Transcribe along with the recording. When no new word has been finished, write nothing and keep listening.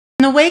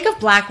In the wake of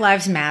Black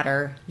Lives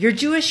Matter, your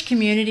Jewish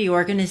community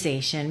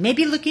organization may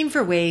be looking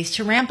for ways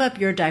to ramp up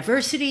your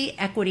diversity,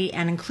 equity,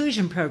 and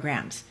inclusion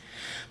programs.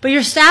 But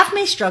your staff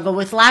may struggle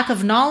with lack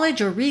of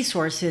knowledge or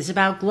resources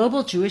about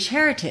global Jewish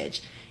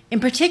heritage, in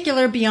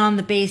particular beyond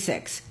the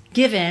basics,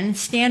 given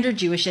standard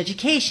Jewish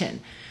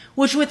education,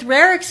 which with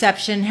rare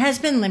exception has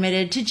been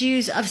limited to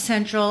Jews of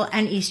Central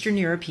and Eastern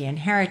European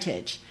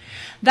heritage.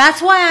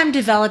 That's why I'm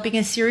developing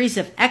a series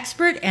of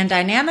expert and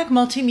dynamic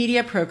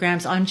multimedia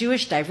programs on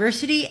Jewish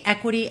diversity,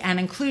 equity, and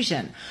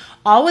inclusion,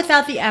 all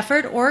without the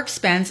effort or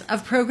expense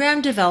of program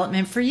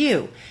development for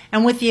you,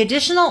 and with the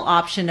additional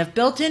option of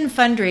built-in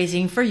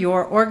fundraising for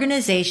your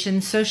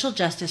organization's social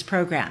justice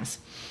programs.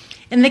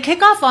 In the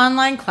kickoff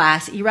online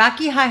class,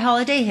 Iraqi High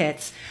Holiday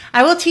Hits,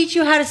 I will teach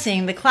you how to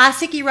sing the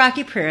classic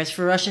Iraqi prayers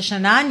for Rosh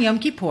Hashanah and Yom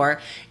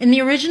Kippur in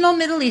the original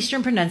Middle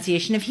Eastern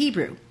pronunciation of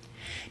Hebrew.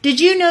 Did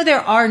you know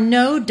there are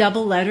no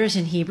double letters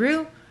in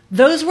Hebrew?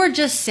 Those were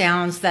just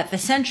sounds that the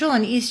Central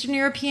and Eastern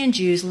European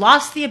Jews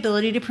lost the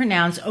ability to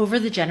pronounce over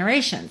the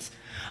generations.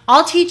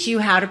 I'll teach you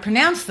how to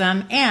pronounce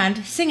them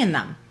and sing in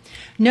them.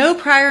 No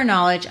prior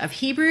knowledge of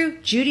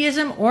Hebrew,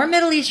 Judaism, or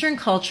Middle Eastern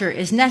culture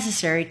is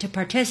necessary to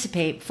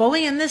participate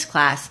fully in this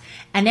class,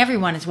 and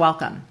everyone is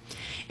welcome.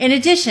 In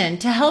addition,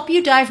 to help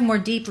you dive more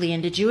deeply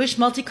into Jewish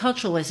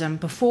multiculturalism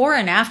before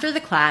and after the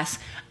class,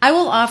 I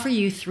will offer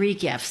you 3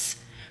 gifts.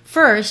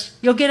 First,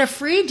 you'll get a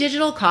free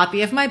digital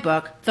copy of my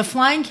book, The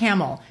Flying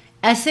Camel,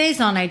 Essays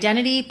on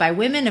Identity by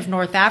Women of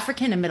North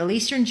African and Middle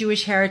Eastern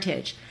Jewish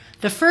Heritage,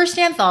 the first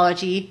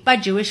anthology by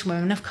Jewish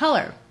women of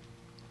color.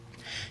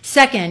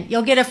 Second,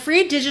 you'll get a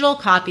free digital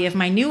copy of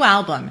my new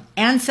album,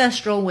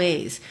 Ancestral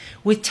Ways,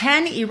 with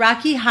 10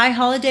 Iraqi high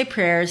holiday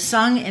prayers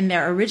sung in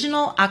their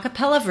original a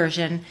cappella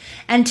version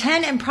and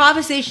 10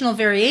 improvisational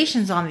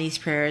variations on these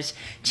prayers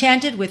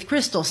chanted with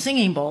crystal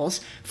singing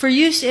bowls for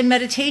use in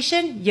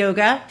meditation,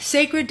 yoga,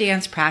 sacred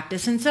dance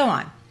practice, and so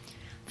on.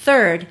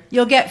 Third,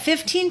 you'll get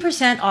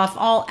 15% off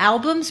all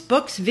albums,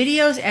 books,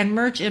 videos, and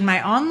merch in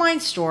my online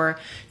store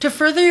to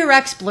further your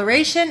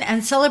exploration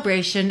and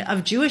celebration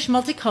of Jewish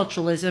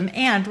multiculturalism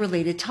and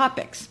related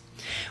topics.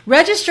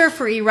 Register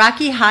for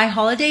Iraqi High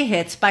Holiday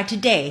Hits by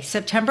today,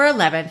 September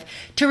 11th,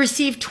 to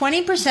receive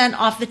 20%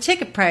 off the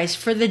ticket price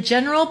for the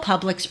general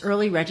public's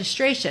early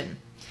registration.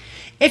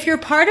 If you're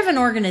part of an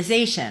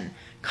organization,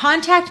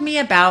 contact me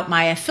about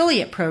my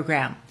affiliate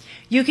program.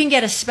 You can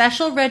get a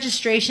special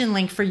registration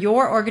link for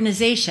your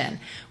organization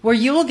where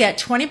you will get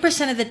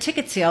 20% of the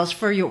ticket sales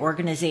for your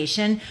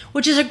organization,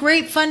 which is a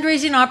great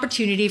fundraising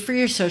opportunity for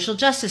your social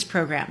justice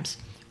programs.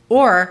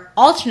 Or,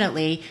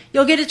 alternately,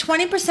 you'll get a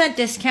 20%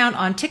 discount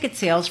on ticket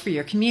sales for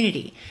your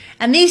community.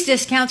 And these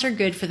discounts are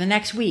good for the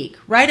next week,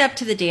 right up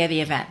to the day of the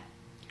event.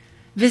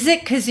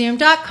 Visit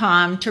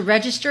Kazoom.com to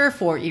register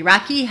for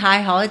Iraqi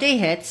High Holiday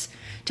Hits,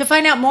 to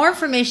find out more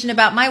information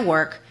about my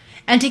work,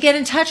 and to get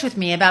in touch with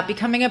me about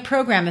becoming a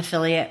program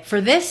affiliate for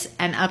this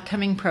and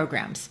upcoming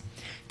programs.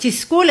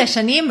 Tizku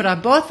leshanim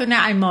rabot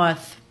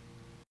v'na'imot.